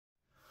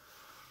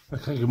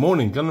Okay, good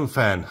morning, Gundam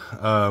fan.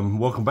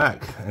 Welcome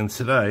back. And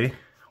today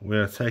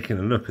we're taking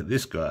a look at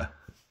this guy.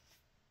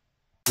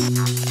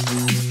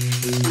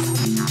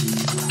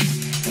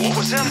 What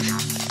was that?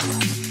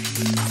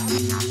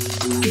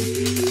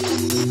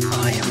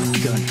 I am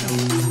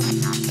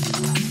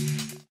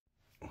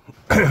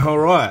Gundam. All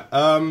right.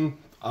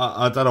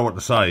 I don't know what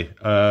to say.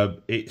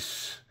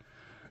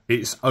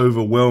 It's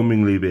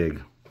overwhelmingly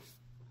big.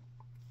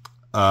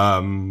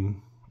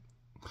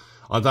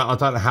 I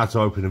don't know how to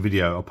open a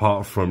video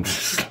apart from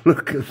just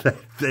look at that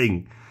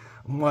thing.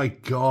 Oh my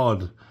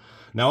God.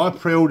 Now, I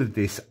pre-ordered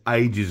this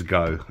ages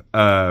ago,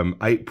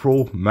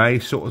 April, May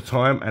sort of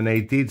time, and they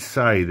did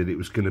say that it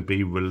was going to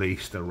be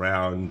released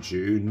around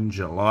June,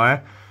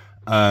 July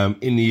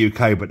in the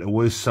UK, but there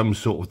was some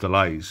sort of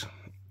delays.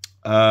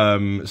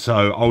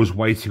 So I was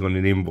waiting on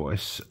an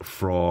invoice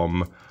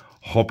from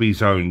Hobby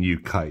Zone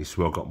UK,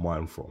 so where I got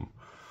mine from.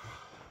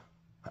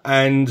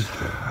 And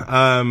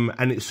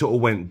it sort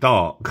of went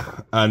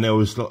dark, and there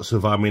was lots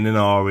of and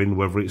ahhing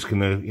whether it's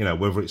gonna,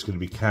 whether it's gonna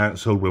be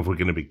cancelled, whether we're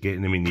gonna be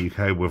getting them in the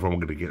UK, whether I'm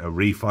gonna get a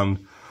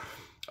refund.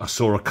 I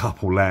saw a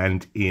couple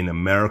land in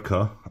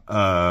America.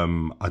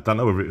 I don't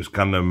know whether it was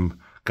Gundam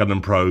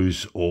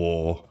Pros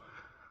or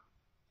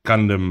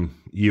Gundam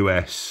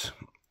US.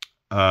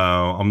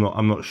 I'm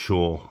not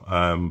sure,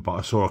 but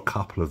I saw a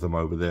couple of them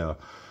over there.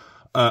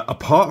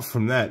 Apart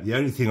from that, the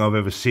only thing I've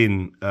ever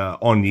seen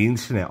on the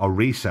internet are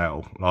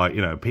resale, like,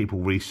 people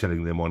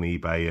reselling them on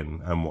eBay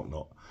and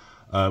whatnot.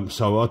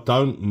 So I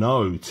don't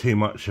know too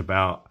much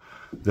about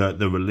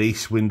the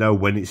release window,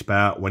 when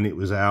it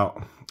was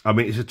out. I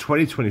mean, it's a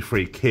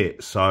 2023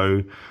 kit,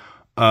 so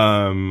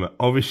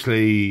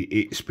obviously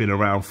it's been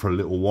around for a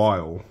little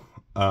while,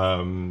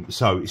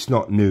 so it's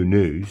not new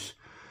news.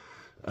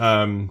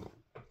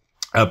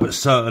 But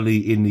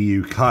certainly in the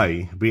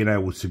UK, being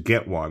able to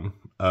get one,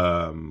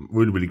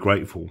 really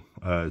grateful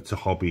to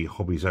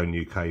Hobby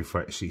Zone UK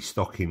for actually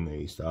stocking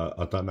these.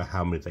 I don't know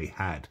how many they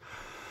had,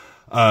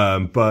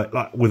 but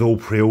like with all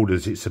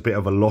pre-orders, it's a bit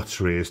of a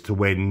lottery as to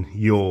when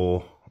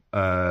your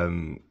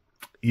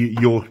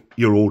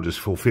order's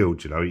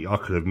fulfilled. I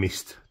could have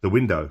missed the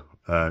window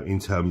in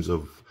terms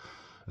of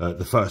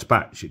the first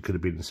batch. It could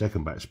have been the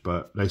second batch,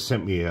 but they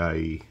sent me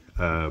an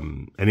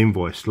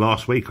invoice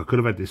last week. I could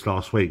have had this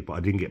last week, but I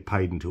didn't get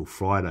paid until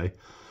Friday.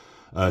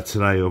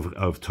 Today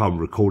of time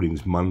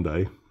recording's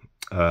Monday,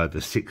 the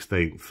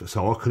 16th.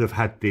 So I could have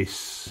had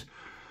this.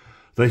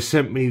 They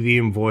sent me the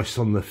invoice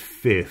on the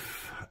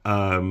 5th.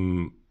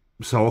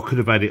 So I could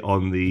have had it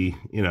on the,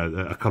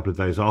 a couple of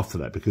days after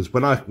that, because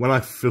when I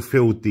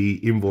fulfilled the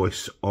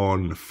invoice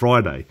on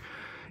Friday,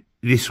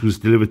 this was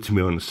delivered to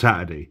me on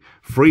Saturday.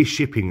 Free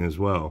shipping as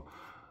well.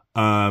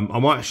 I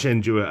might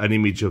send you an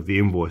image of the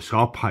invoice.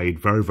 I paid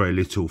very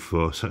little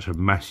for such a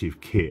massive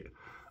kit.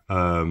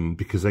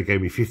 Because they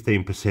gave me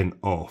 15%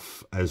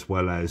 off, as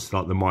well as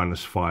like the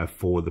 -5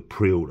 for the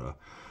pre-order,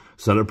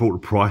 so that brought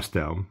the price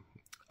down.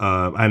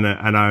 And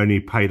I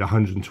only paid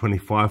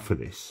 125 for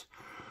this.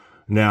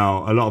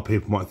 Now, a lot of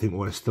people might think,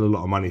 well, it's still a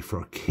lot of money for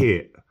a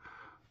kit,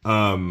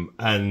 and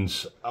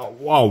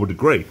I would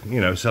agree.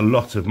 It's a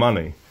lot of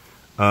money,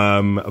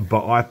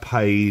 but I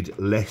paid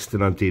less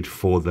than I did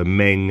for the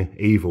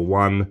MEEJA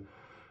 1,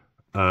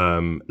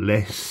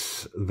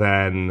 less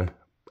than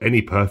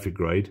any perfect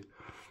grade.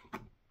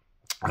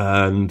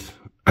 And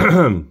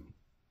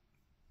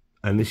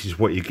this is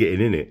what you're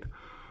getting in it.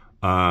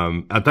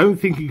 I don't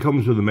think it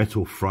comes with a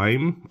metal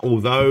frame,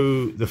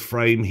 although the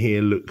frame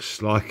here looks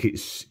like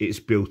it's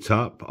built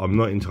up. I'm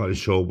not entirely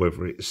sure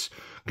whether it's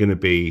going to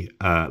be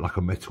like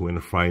a metal in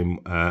a frame,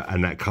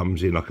 and that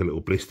comes in like a little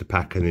blister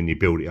pack, and then you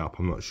build it up.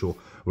 I'm not sure.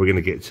 We're going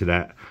to get to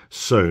that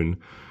soon.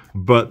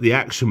 But the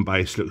action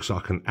base looks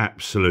like an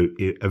absolute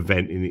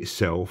event in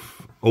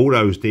itself. All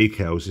those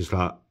decals is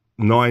like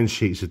 9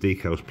 sheets of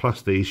decals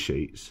plus these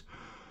sheets,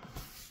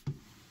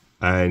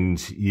 and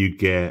you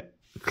get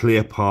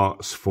clear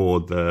parts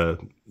for the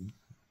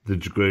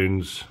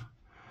dragoons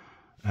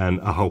and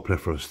a whole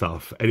plethora of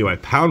stuff. Anyway,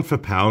 pound for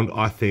pound,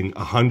 I think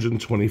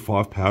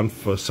 £125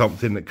 for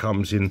something that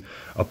comes in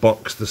a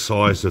box the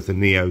size of the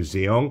Neo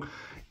Zeon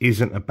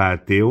isn't a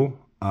bad deal.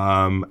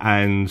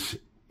 And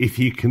if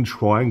you can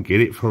try and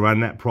get it for around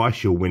that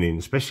price, you're winning,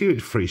 especially if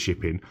it's free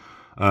shipping.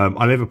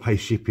 I never pay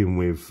shipping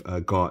with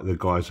the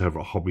guys over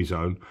at Hobby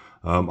Zone.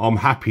 I'm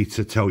happy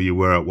to tell you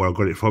where I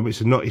got it from.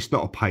 It's not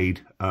a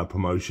paid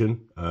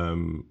promotion.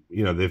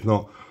 They're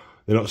not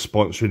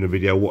sponsoring the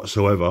video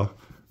whatsoever.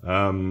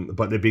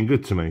 But they've been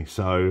good to me,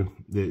 so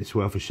it's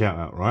worth a shout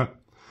out, right?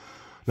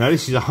 Now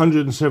this is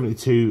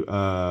 172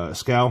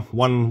 scale,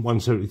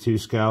 172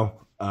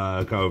 scale.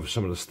 Go over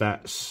some of the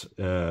stats.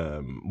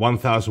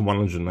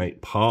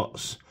 1,108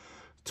 parts,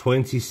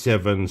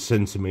 27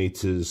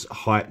 centimeters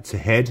height to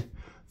head,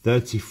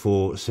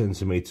 34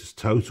 centimeters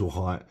total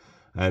height,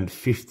 and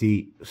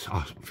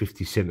 34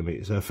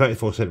 centimeters,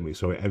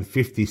 sorry, and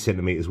 50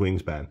 centimeters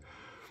wingspan.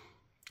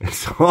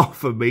 It's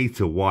half a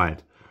meter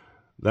wide.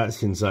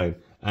 That's insane.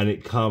 And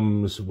it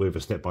comes with a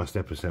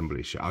step-by-step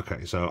assembly.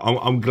 Okay, so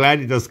I'm glad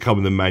it does come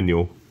with a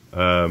manual.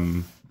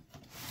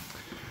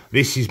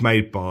 This is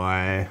made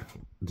by...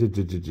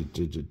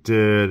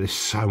 There's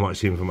so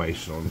much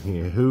information on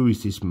here. Who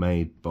is this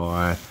made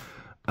by?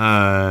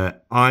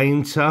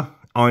 Ainta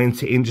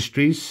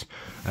Industries,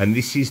 and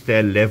this is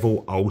their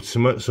level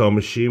ultimate. So I'm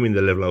assuming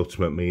the level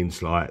ultimate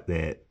means like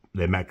their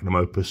magnum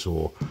opus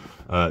or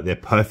their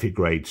perfect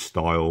grade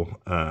style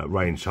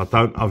range.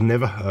 I've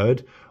never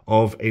heard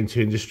of Ainta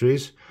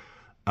Industries.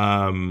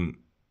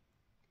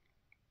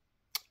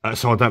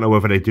 So I don't know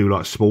whether they do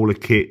like smaller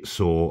kits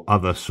or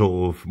other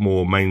sort of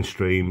more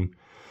mainstream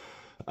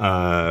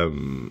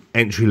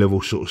entry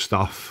level sort of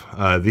stuff.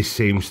 This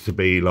seems to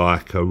be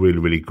like a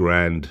really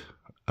grand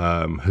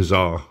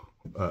huzzah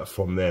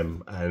from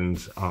them,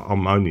 and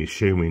I'm only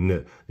assuming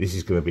that this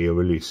is going to be a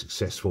really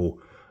successful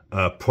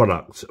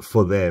product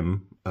for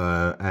them,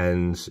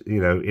 and you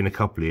know, in a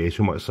couple of years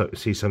we might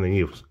see something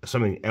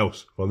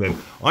else from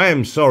them. I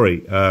am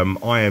sorry,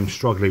 I am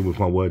struggling with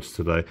my words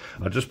today.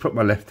 I just put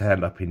my left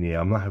hand up in the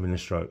air. I'm not having a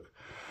stroke.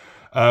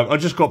 I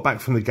just got back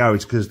from the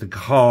garage because the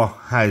car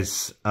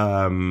has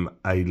a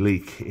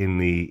leak in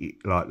the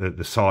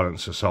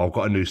silencer, so I've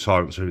got a new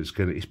silencer.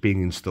 It's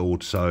being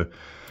installed, so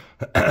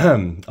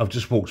I've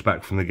just walked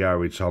back from the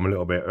garage, so I'm a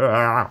little bit.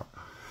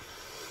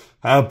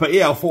 But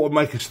yeah, I thought I'd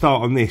make a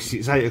start on this.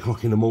 It's 8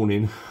 o'clock in the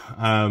morning,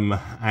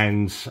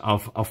 and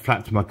I've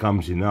flapped my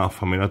gums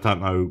enough. I mean, I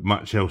don't know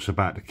much else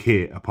about the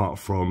kit apart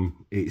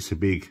from it's a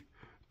big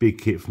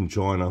kit from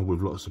China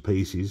with lots of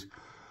pieces.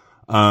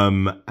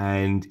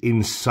 And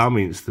in some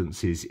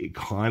instances, it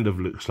kind of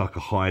looks like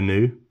a high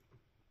new.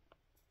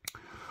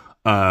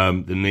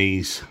 The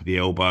knees, the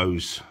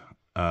elbows,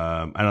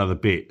 and other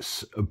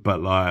bits, but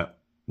like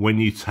when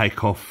you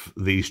take off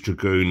these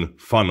Dragoon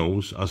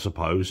funnels, I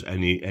suppose,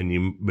 and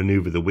you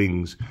maneuver the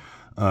wings,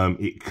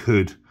 it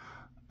could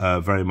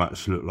very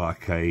much look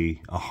like a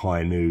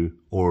high new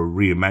or a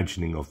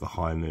reimagining of the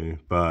high new,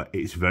 but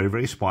it's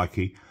very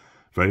spiky,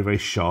 very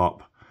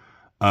sharp.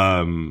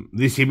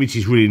 This image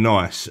is really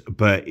nice,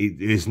 but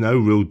there's no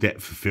real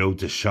depth of field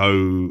to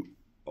show,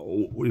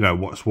 you know,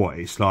 what's what.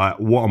 It's like,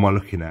 what am I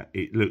looking at?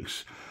 It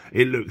looks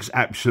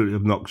absolutely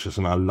obnoxious,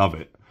 and I love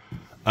it.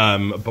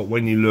 But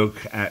when you look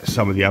at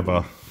some of the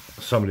other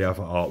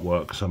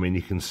artworks, I mean,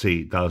 you can see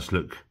it does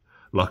look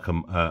like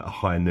a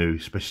high new,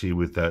 especially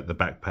with the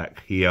backpack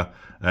here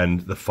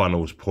and the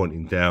funnels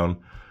pointing down.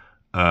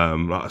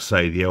 Like I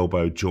say, the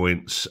elbow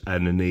joints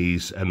and the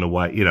knees and the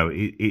weight, you know,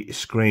 it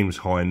screams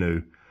high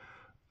new.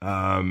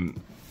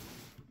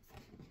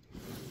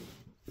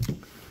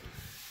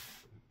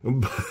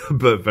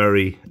 But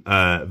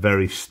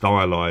very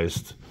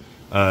stylized.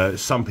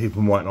 Some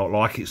people might not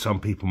like it, some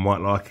people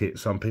might like it,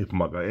 some people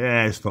might go,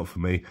 yeah, it's not for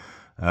me.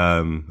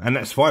 And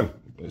that's fine.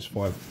 It's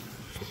fine.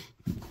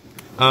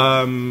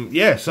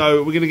 Yeah,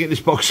 so we're gonna get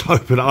this box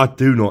open. I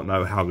do not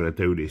know how I'm gonna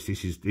do this.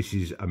 This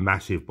is a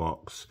massive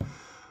box.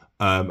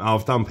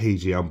 I've done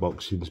PG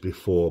unboxings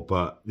before,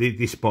 but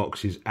this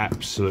box is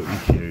absolutely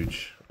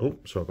huge. Oh,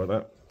 sorry about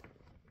that.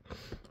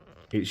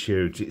 It's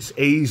huge. It's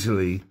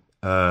easily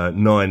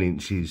 9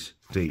 inches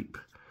deep.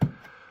 But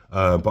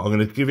I'm going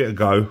to give it a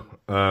go.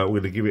 We're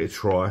going to give it a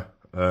try.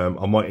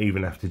 I might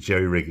even have to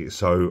jerry rig it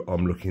so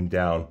I'm looking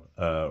down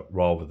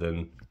rather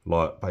than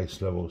like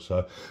base level.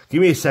 So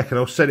give me a second.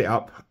 I'll set it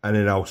up and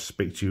then I'll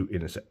speak to you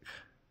in a sec.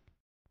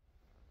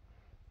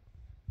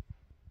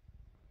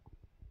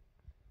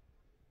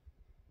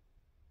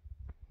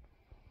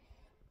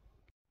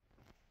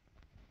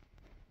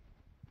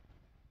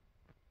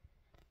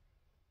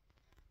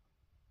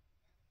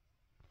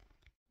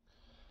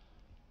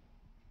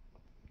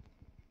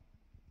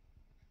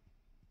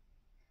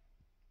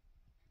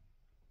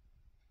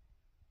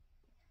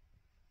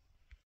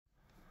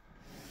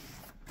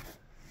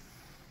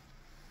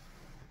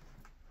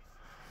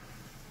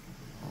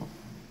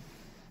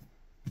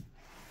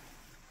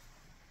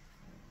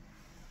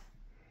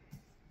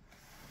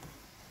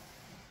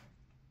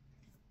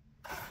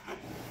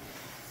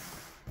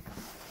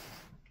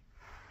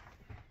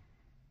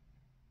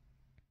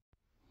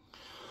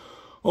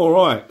 All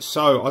right,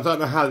 so I don't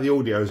know how the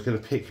audio is going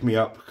to pick me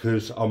up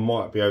because I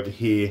might be over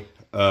here.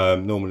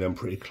 Normally I'm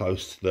pretty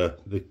close to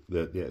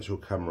the actual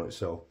camera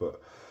itself,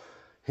 but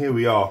here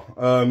we are.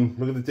 We're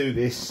going to do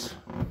this.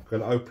 We're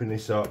going to open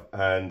this up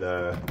and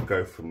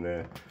go from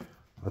there.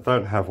 I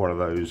don't have one of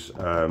those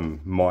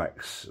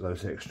mics,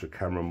 those extra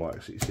camera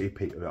mics that you see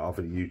people, that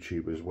other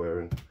YouTubers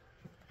wearing.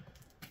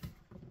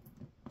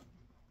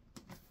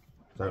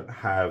 Don't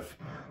have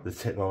the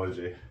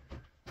technology.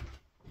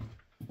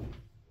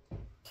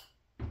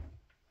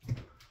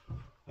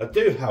 I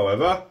do,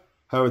 however,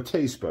 have a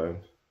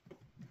teaspoon.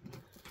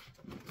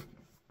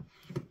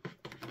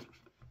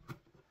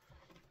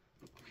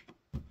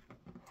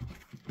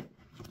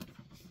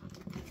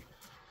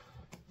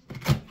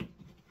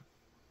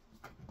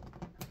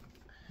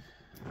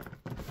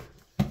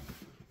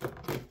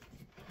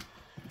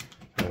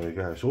 There we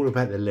go. It's all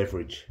about the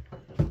leverage.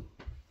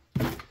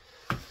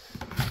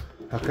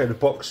 Okay, the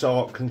box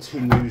art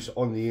continues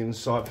on the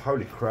inside.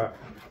 Holy crap.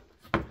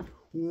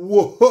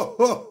 Whoa!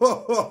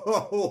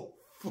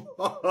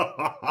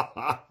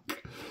 Fuck.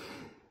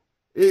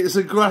 It's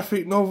a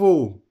graphic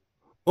novel.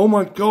 Oh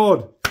my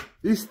God.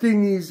 This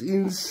thing is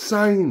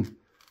insane.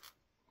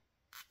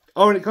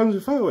 Oh, and it comes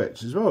with photo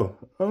etch as well.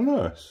 Oh,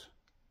 nice.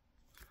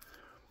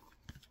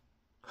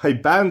 Hey,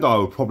 Bandai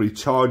will probably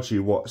charge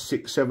you, what,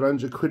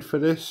 600-700 quid for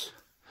this?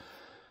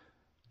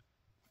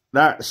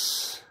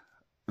 That's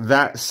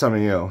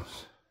something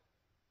else.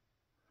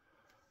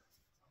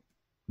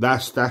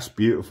 That's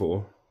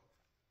beautiful.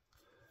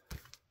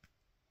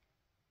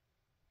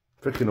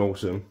 Freaking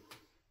awesome.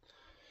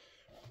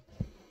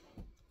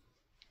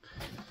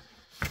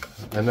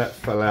 And that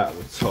fell out at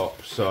the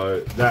top,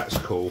 so that's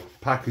cool.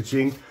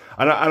 Packaging.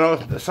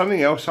 And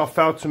something else I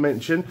failed to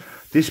mention,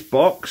 this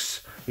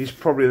box is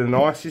probably the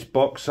nicest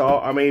box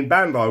art. I mean,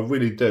 Bandai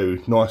really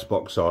do nice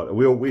box art.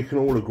 We can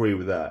all agree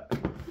with that.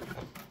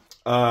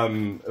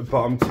 But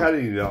I'm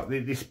telling you, like,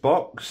 this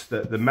box,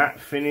 the matte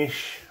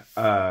finish,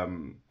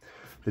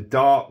 the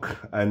dark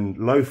and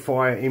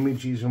lo-fi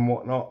images and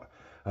whatnot,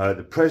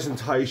 the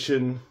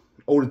presentation,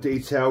 all the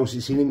details.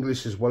 It's in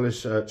English as well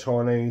as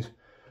Chinese.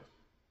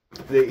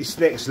 It's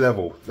next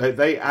level.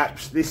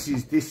 This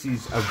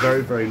is a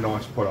very, very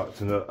nice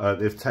product, and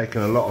they've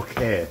taken a lot of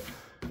care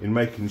in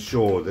making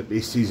sure that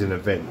this is an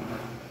event.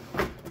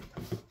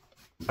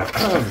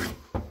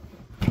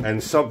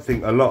 And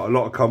something a lot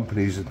of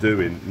companies are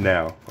doing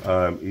now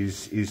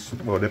is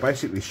well, they're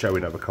basically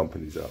showing other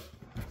companies up.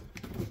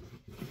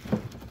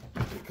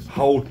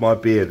 Hold my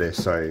beer, they're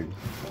saying.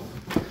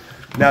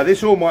 Now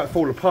this all might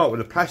fall apart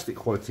with the plastic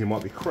quality,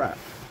 might be crap.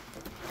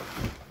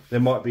 There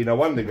might be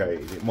no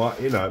undergated. It might,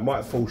 it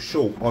might fall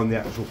short on the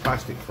actual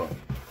plastic front.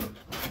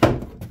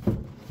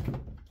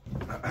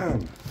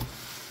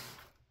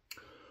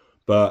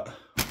 But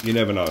you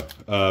never know.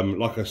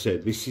 Like I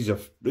said, this is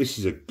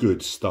a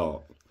good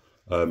start.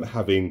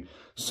 Having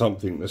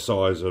something the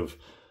size of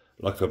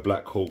like a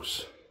Black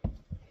Horse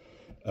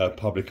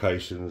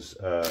Publications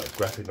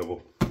graphic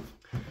novel.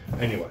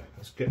 Anyway,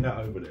 let's get that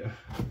over there.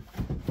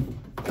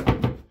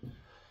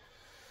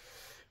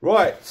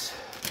 Right.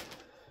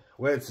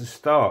 Where to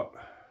start?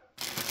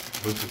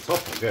 With the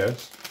top, I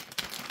guess.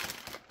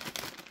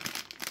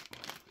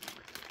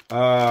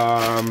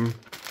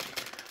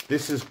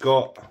 This has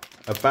got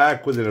a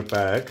bag within a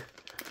bag,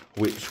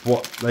 which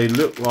they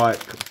look like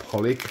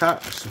poly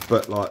caps,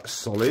 but like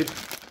solid.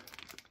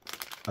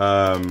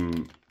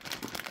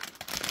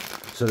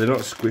 So they're not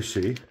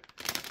squishy.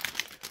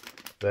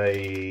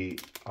 They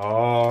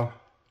are.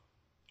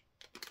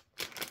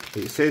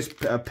 It says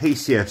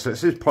PCS, so it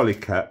says poly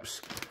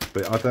caps.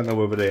 But I don't know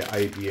whether they're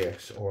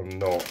ABS or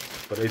not.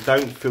 But they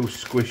don't feel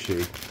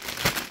squishy.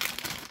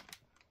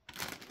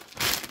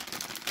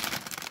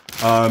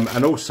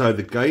 And also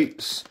the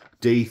gates,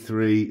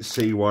 D3,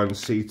 C1,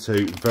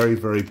 C2, very,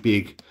 very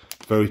big,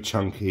 very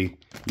chunky.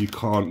 You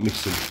can't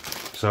miss them.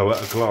 So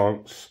at a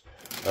glance,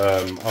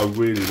 I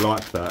really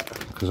like that.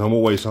 Because I'm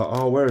always like,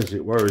 oh, where is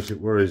it, where is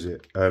it, where is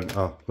it? And,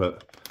 oh,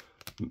 look,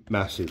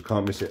 massive,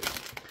 can't miss it.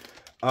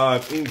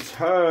 In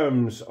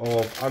terms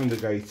of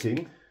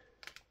undergating,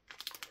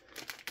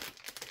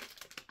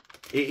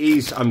 it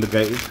is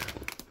undergated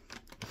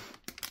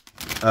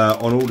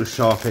on all the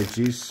sharp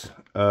edges.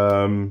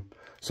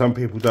 Some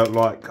people don't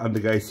like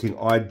undergating.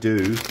 I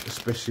do,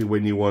 especially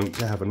when you want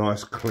to have a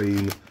nice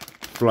clean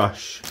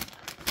flush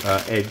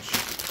edge.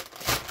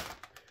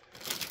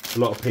 A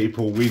lot of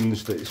people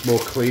whinge that it's more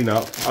clean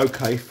up.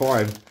 Okay,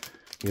 fine.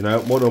 You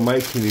know, model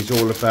making is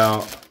all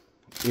about,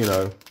 you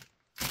know,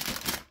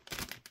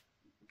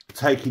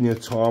 taking your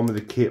time with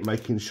the kit,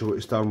 making sure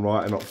it's done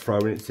right and not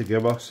throwing it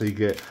together. So you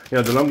get, you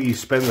know, the longer you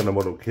spend on a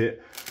model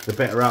kit, the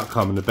better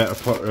outcome and the better,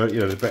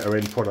 the better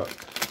end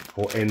product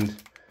or end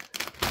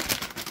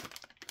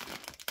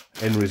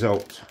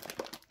result.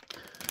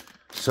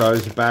 So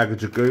there's a bag of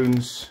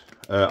Dragoons.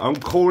 I'm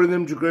calling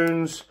them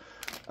Dragoons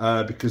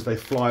because they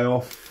fly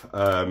off,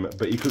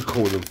 but you could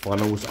call them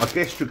funnels. I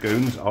guess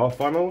Dragoons are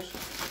funnels,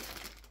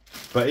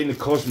 but in the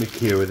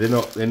Cosmic era,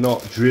 they're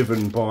not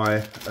driven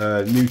by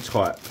new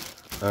type.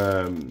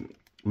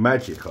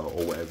 Magic or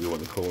whatever you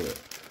want to call it.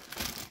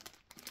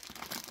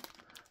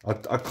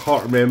 I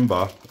can't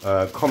remember.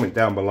 Comment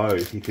down below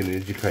if you can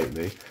educate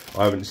me.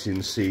 I haven't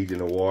seen Seed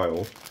in a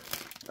while,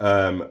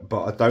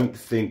 but I don't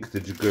think the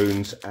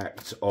Dragoons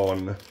act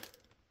on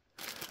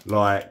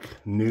like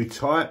new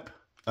type,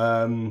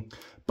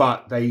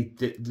 but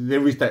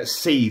there is that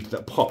seed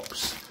that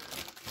pops,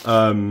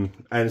 and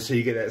so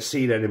you get that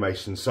seed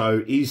animation.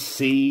 So is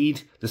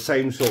Seed the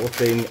same sort of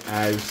thing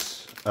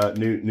as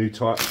new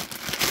type?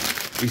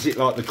 Is it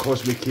like the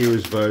Cosmic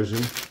Era's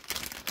version?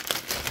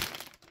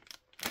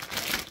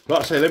 Like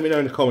I say, let me know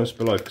in the comments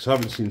below, because I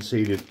haven't seen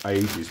Seed in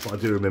ages, but I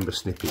do remember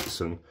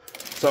snippets, and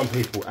some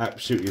people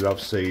absolutely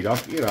love Seed.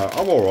 You know,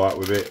 I'm alright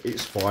with it,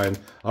 it's fine.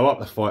 I like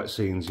the fight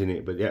scenes in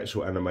it, but the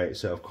actual anime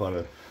itself kind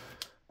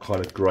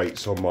of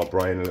grates on my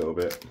brain a little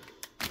bit.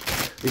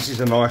 This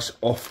is a nice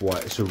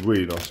off-white, it's a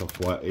really nice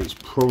off-white. It's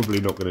probably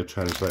not going to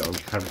translate on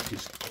camera,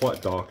 it's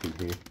quite dark in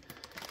here.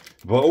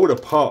 But all the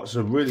parts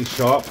are really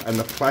sharp, and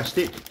the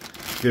plastic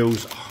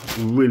feels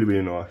really,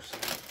 really nice.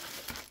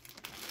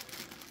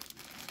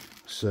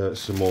 So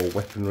some more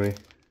weaponry.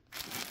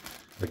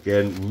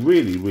 Again,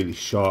 really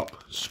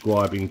sharp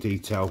scribing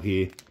detail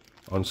here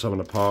on some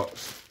of the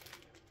parts.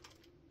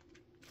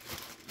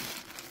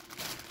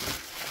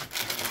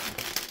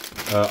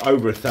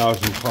 Over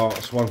 1,000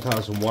 parts,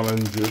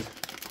 1,100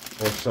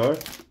 or so.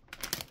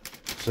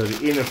 So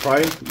the inner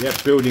frame,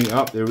 yep, building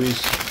up. There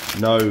is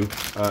no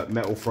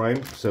metal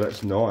frame, so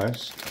that's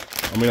nice.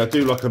 I mean, I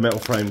do like a metal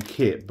frame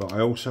kit, but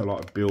I also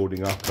like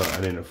building up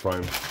an inner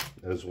frame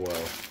as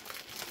well.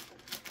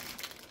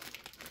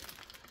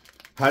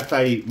 Had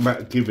they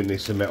given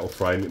this a metal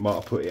frame, it might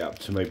have put it up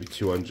to maybe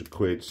 200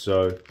 quid.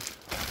 So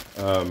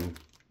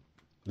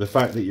the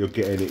fact that you're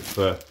getting it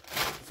for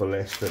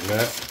less than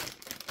that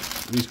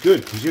is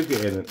good, because you're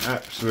getting an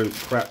absolute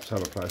crap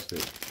ton of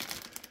plastic.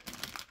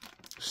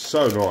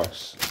 So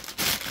nice.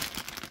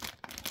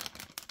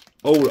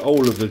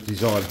 All of the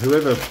design,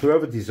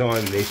 whoever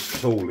designed this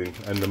tooling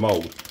and the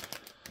mould,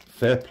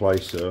 fair play,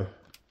 sir.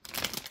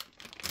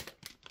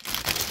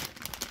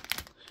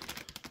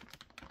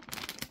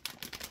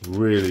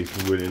 Really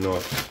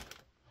nice.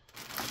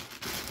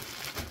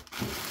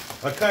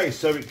 Okay,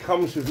 so it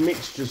comes with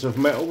mixtures of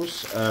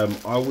metals.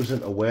 I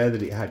wasn't aware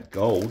that it had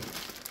gold,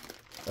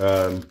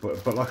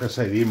 but like I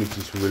say, the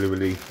images were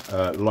really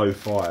low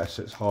fire,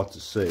 so it's hard to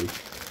see.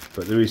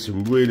 But there is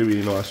some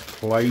really nice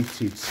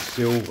plated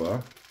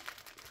silver,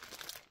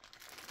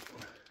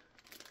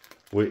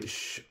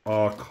 which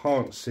I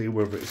can't see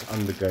whether it's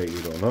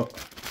undergated or not.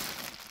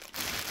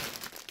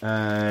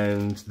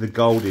 And the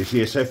gold is,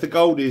 yeah, so if the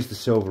gold is, the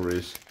silver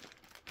is.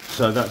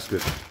 So that's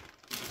good.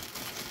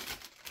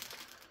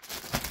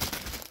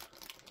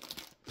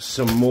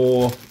 Some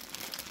more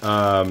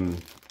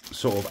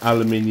sort of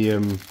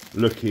aluminium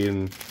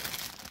looking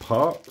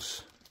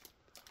parts.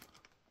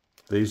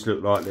 These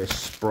look like they're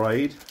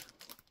sprayed,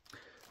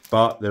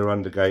 but they're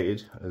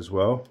undergated as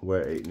well,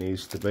 where it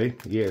needs to be.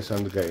 Yeah, it's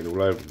undergated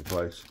all over the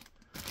place.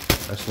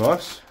 That's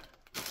nice.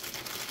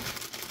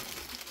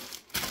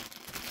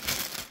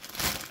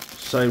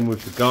 Same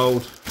with the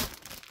gold.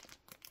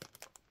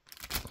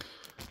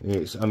 Yeah,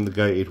 it's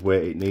undergated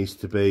where it needs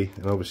to be,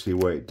 and obviously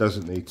where it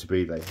doesn't need to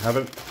be, they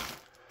haven't.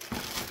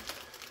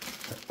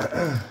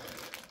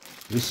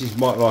 This is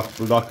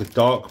like a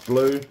dark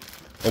blue,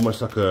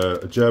 almost like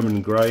a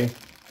German grey.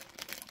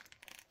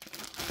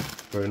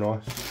 Very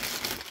nice.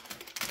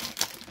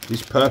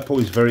 This purple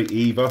is very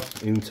EVA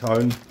in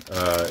tone,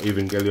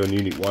 Evangelion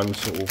Unit 1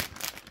 sort of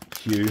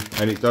hue,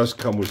 and it does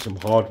come with some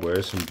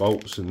hardware, some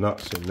bolts and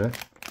nuts in there.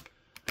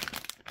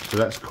 So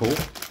that's cool.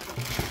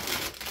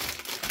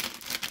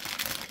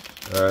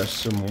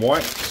 Some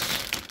whites.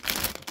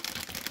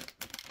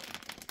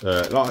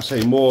 Like I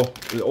say,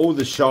 all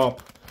the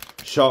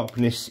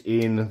sharpness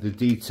in the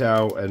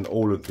detail and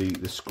all of the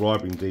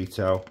scribing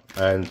detail,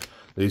 and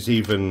there's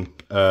even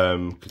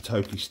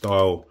Kotoki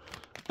style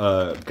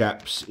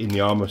gaps in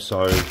the armor,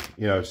 so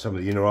you know some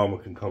of the inner armor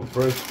can come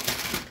through.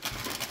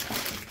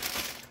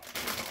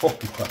 Oh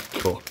my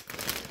god!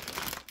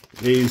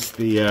 Here's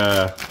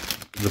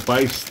the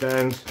base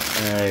stand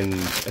and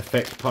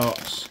effect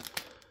parts.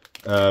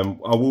 I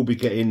will be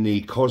getting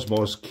the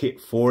Cosmos kit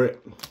for it,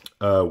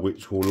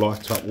 which will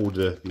light up all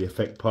the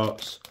effect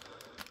parts.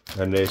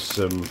 And there's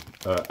some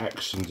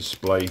action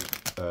display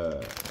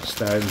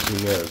stands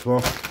in there as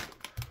well.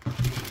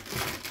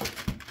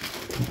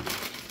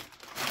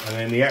 And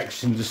then the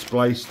action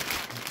display stand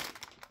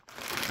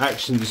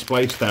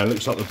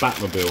looks like the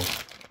Batmobile.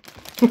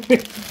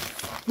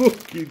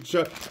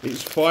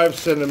 It's 5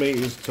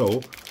 centimeters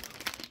tall,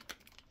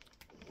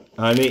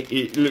 and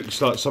it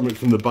looks like something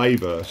from the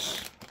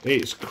Bayverse.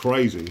 It's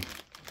crazy.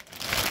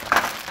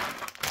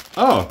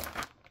 Oh,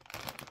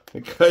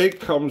 okay, it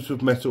comes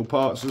with metal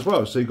parts as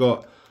well. So you've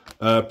got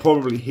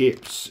probably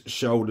hips,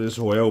 shoulders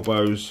or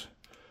elbows,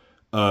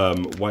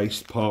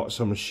 waist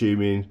parts, I'm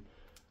assuming.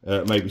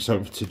 Maybe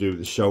something to do with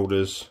the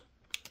shoulders.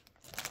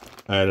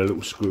 And a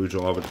little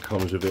screwdriver that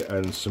comes with it,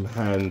 and some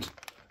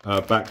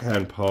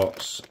backhand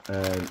parts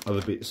and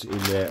other bits in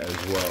there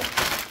as well.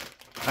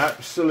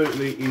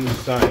 Absolutely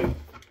insane.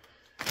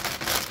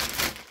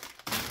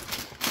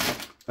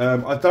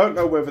 I don't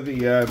know whether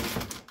the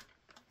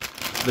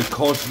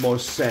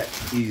Cosmos set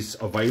is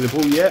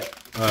available yet.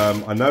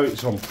 I know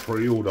it's on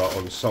pre-order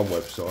on some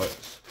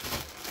websites,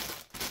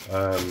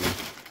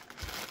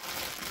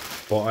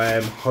 but I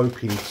am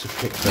hoping to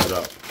pick that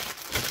up,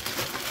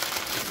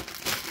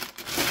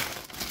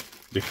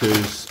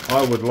 because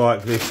I would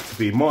like this to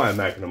be my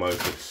magnum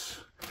opus,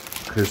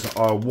 because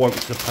I want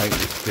to paint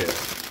this kit.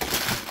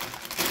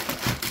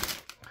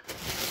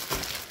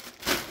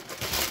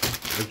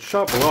 The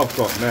trouble I've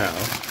got now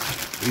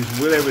is,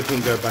 will everything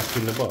go back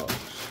in the box?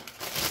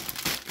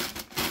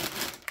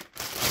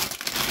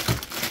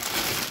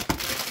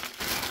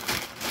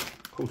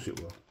 Of course it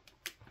will.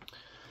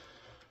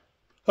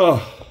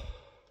 Oh.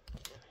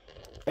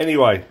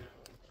 Anyway,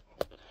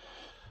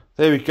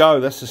 there we go.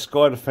 That's the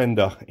Sky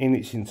Defender in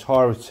its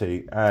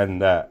entirety,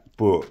 and that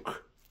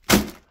book.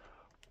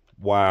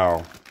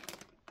 Wow.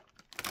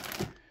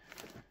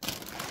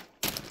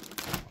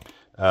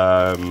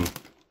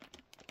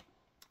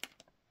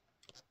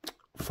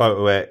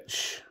 Photo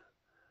etch,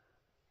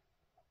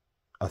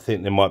 I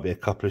think there might be a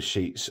couple of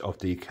sheets of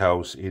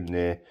decals in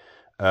there,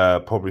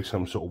 probably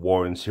some sort of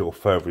warranty or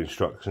further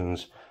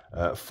instructions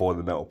for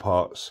the metal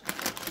parts.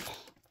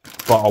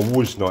 But I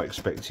was not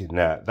expecting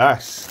that.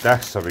 That's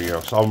something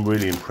else. I'm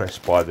really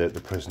impressed by the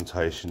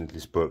presentation of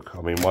this book.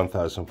 I mean,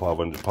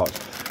 1,500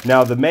 parts.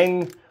 Now, the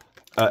Meng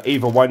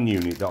Either One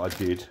unit that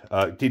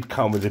I did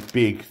come with a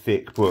big,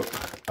 thick book,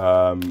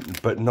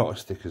 but not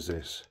as thick as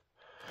this.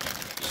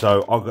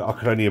 So I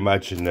can only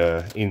imagine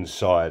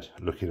inside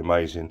looking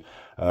amazing.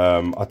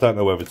 I don't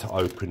know whether to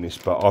open this,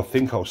 but I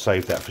think I'll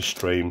save that for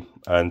stream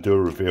and do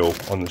a reveal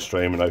on the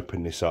stream and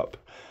open this up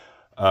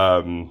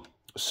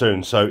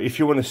soon. So if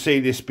you want to see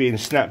this being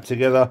snapped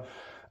together,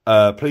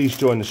 please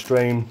join the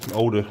stream.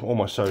 All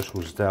my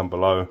socials down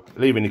below.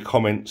 Leave any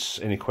comments,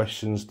 any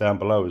questions down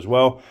below as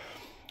well.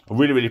 I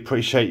really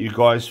appreciate you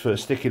guys for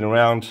sticking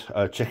around,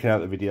 checking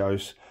out the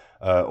videos,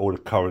 all the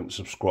current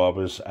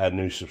subscribers and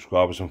new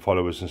subscribers and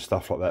followers and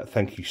stuff like that.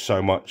 Thank you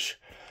so much.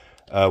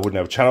 Wouldn't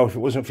have a channel if it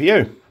wasn't for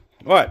you.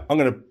 Right, I'm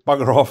going to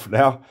bugger off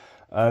now,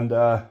 and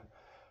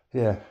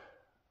yeah,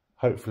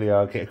 hopefully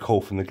I'll get a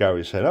call from the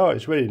garage saying, oh,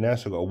 it's ready now,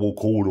 so I've got to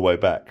walk all the way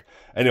back.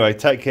 Anyway,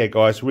 take care,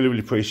 guys. Really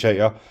appreciate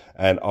you,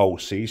 and I'll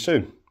see you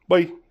soon.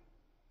 Bye.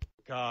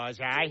 'Cause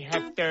I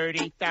have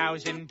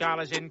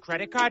 $30,000 in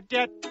credit card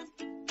debt.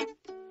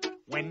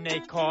 When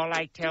they call,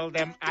 I tell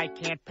them I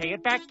can't pay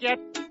it back yet.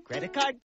 Credit card